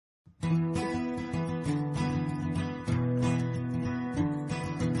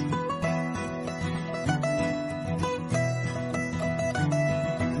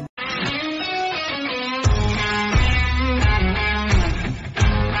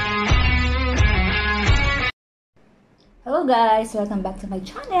Hello guys! Welcome back to my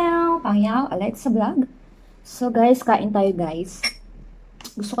channel! Pangyaw, Alexa Vlog. So guys, kain tayo guys.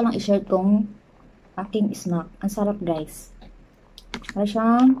 Gusto ko lang i-share tong aking snack. Ang sarap guys. Para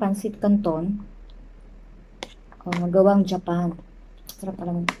siyang pansit canton. Magawang Japan. Sarap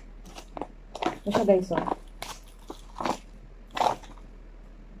talaga. Ito siya guys oh.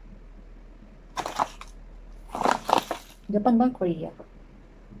 Japan ba? Korea?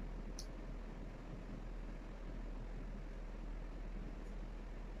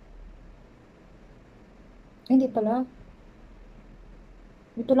 Hindi pala.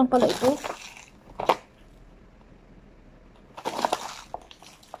 Ito lang pala ito.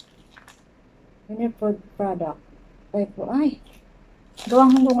 Winner food product. Ay.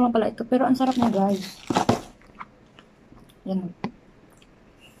 Gawang hongkong lang pala ito. Pero ang sarap niya guys. Yan.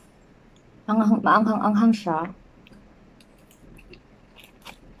 Maanghang-anghang siya.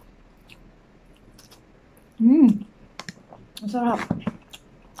 Ang sarap.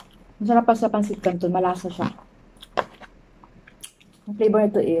 Ang sarap pa sa pansit canton. Malasa siya. Ang flavor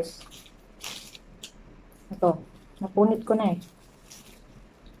nito is ito. Napunit ko na eh.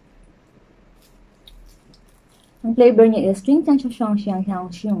 Ang flavor niya is ting tang shang xiang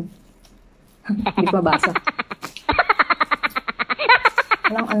xiang xiang. Hindi ko mabasa.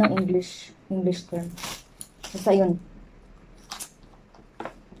 Walang anong English term. Basta yun.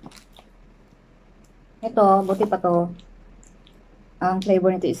 Ito, buti pa to. Ang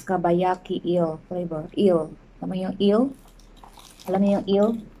flavor nito is kabayaki eel flavor. Eel. Alam mo yung eel? Alam mo yung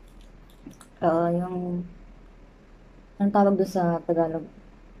eel? Yung anong tawag doon sa Tagalog?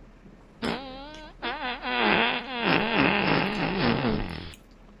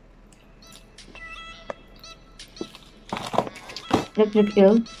 Electric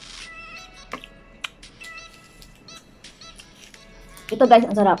eel. Ito guys,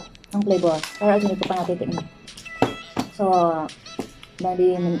 ang sarap. Ang flavor. Pero hindi ko pa natitikman. So,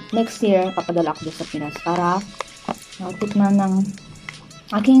 bali, next year, papadala ako sa Pinas para matikman ng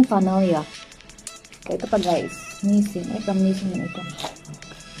aking pamilya. So, ito pa guys. Missing. Ay, missing na ito.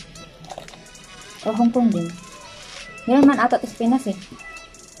 O, Hongkong din. Meron man ata sa Pinas eh.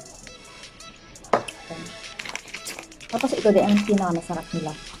 Tapos ito din ang pinakamasarap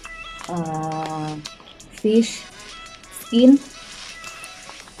nila. Fish skin.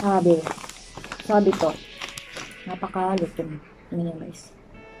 Sabi to. Napakalutin. Tingnan nyo guys.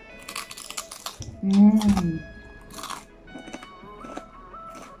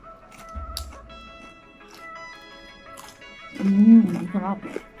 Sarap.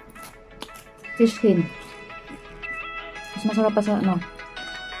 Fish skin. Mas masarap pa sa ano.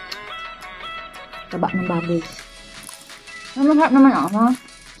 Taba ng baboy. Masarap naman ako.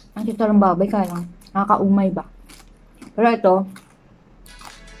 Ang tito ng baboy kaya lang. Nakakaumay ba? Pero ito,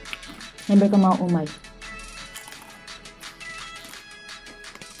 never ka mauumay.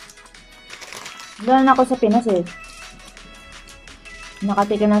 Dahil na ako sa Pinas eh.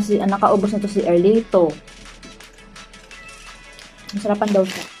 Nakaubos na to si Erlito. Masarapan daw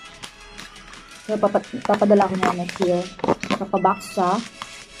siya. So, papadala ko na next year. Papabox sa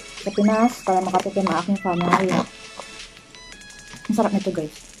Pinas para makatikim ang aking family. Ang sarap nito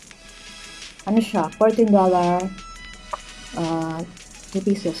guys. Ano siya? $14. 2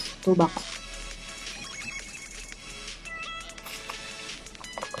 pieces. 2 box.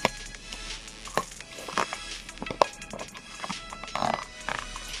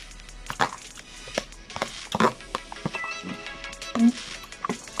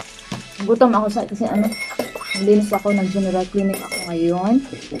 Gutom ako kasi naglinis ako, nag-general clinic ako ngayon.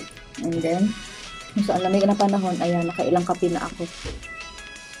 And then, kung saan lamig na panahon, ayan, nakailang kape na ako.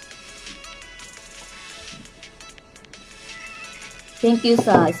 Thank you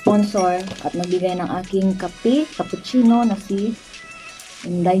sa sponsor at nagbigay ng aking kape, capuccino na si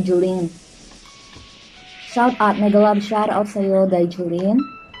Julene. Shout out, mega love shout out sa'yo, Julene.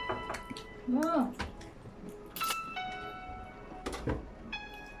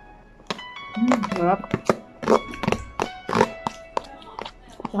 Sarap.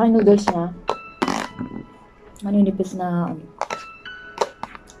 Saka yung noodles niya. Maninipis na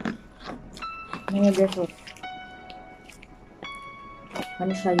noodles.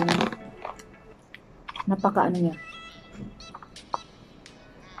 Ano siya yung napaka ano niya.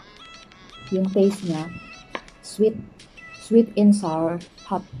 Yung taste niya. Sweet and sour.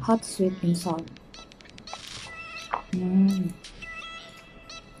 Hot sweet and sour.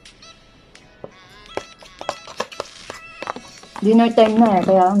 Dinner time na eh,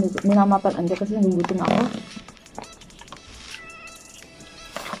 kaya hindi na mapalanda kasi nagugutom ako.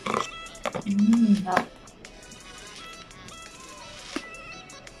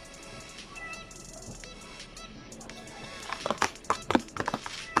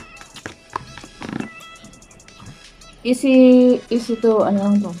 Easy to, ano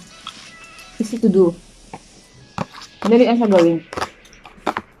lang to? Easy to do. Madali lang siya gawin.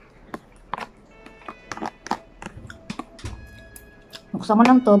 Buksan mo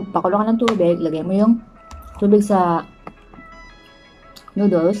lang to, pakulo ka ng tubig, lagay mo yung tubig sa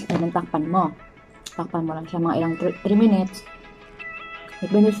noodles, and then takpan mo. Takpan mo lang siya mga ilang 3 minutes.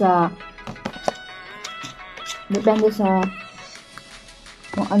 Depende sa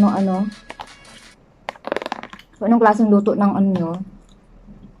kung ano-ano. So, anong klaseng luto ng ano nyo,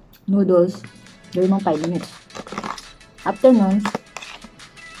 noodles, gawin mong 5 minutes. After nun,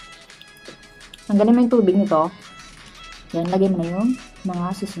 tanggalin mo yung tubig nito. Yan, lagay mo na yung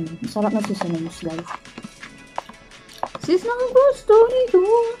mga seasoning. Masarap na seasonings, guys. Sis, nang gusto nito.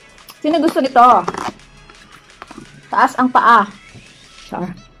 Sino gusto nito? Taas ang paa. Char.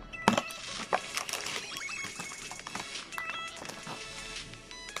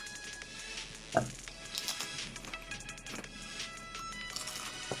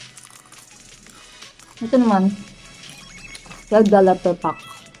 Ito naman, $12 per pack.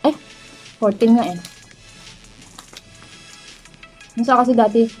 Eh, 14 nga eh. Minsan kasi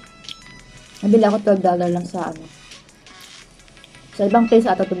dati, nabili ako $12 lang sa ano. Sa ibang place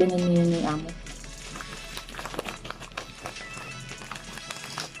ata ito binili ni amo.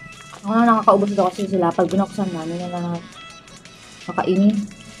 Ako na nakakaubos ito kasi sila. Pag binuksan namin na kakainin,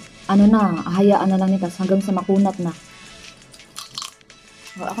 ano na, ahayaan na lang nito hanggang sa makunat na.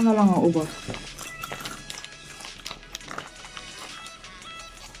 So, ako na lang ang ubos.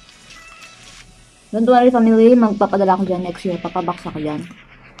 Don't worry family, magpapadala ko dyan next year. Papabox ako dyan.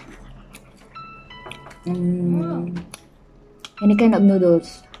 Any kind of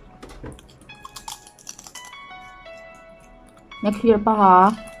noodles. Next year pa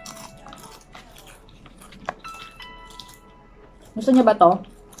ha. Gusto niyo ba to?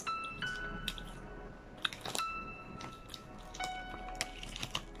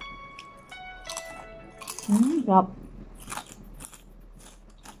 Sarap.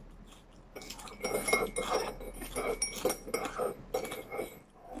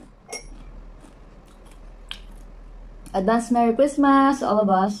 Advance Merry Christmas to all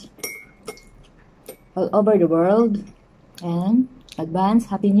of us all over the world, and advance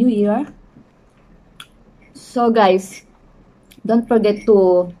Happy New Year. So guys, don't forget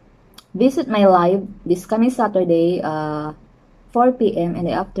to visit my live this coming Saturday 4 p.m. in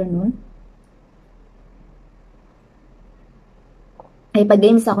the afternoon. Ay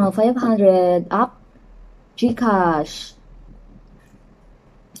pag-games ako ng 500 up Gcash.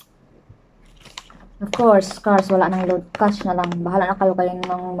 Of course, cars, wala nang load. Cash na lang. Bahala na kayo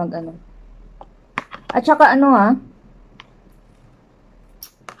nang mag-ano. At saka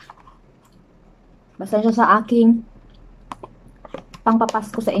basta siya sa aking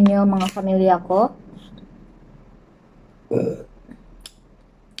pangpapasko sa inyo, mga pamilya ko.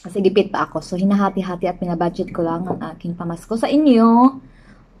 Kasi gipit pa ako. So, hinahati-hati at pinabudget ko lang ang aking pamasko sa inyo.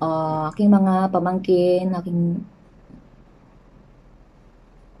 Aking mga pamangkin, aking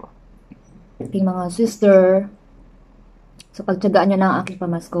mga sister. So, pagtyagaan nyo na ang aking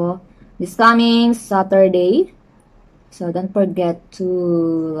pamasko. This coming Saturday. So, don't forget to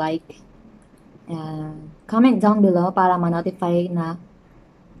like and comment down below para ma-notify na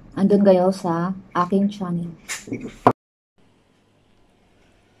andun kayo sa aking channel.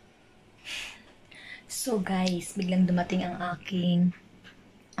 So, guys, biglang dumating ang aking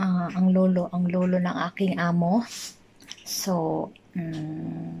ang lolo ng aking amo. So,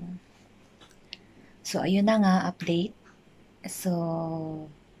 So, ayun na nga, update. So,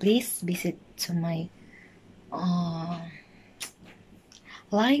 please visit to my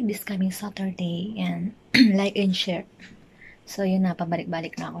live this coming Saturday and like and share. So, yun na,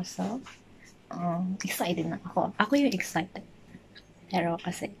 pabalik-balik na ako. So, excited na ako. Ako yung excited. Pero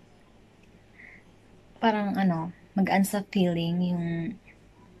kasi, parang magaan sa feeling yung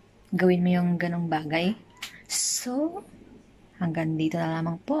gawin mo yung ganong bagay. So, hanggang dito na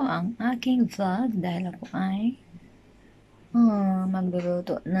lamang po ang aking vlog dahil ako ay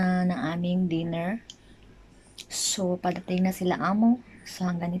magluluto na ng aming dinner. So, padating na sila amo. So,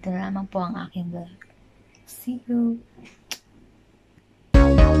 hanggang dito na lamang po ang aking vlog. See you!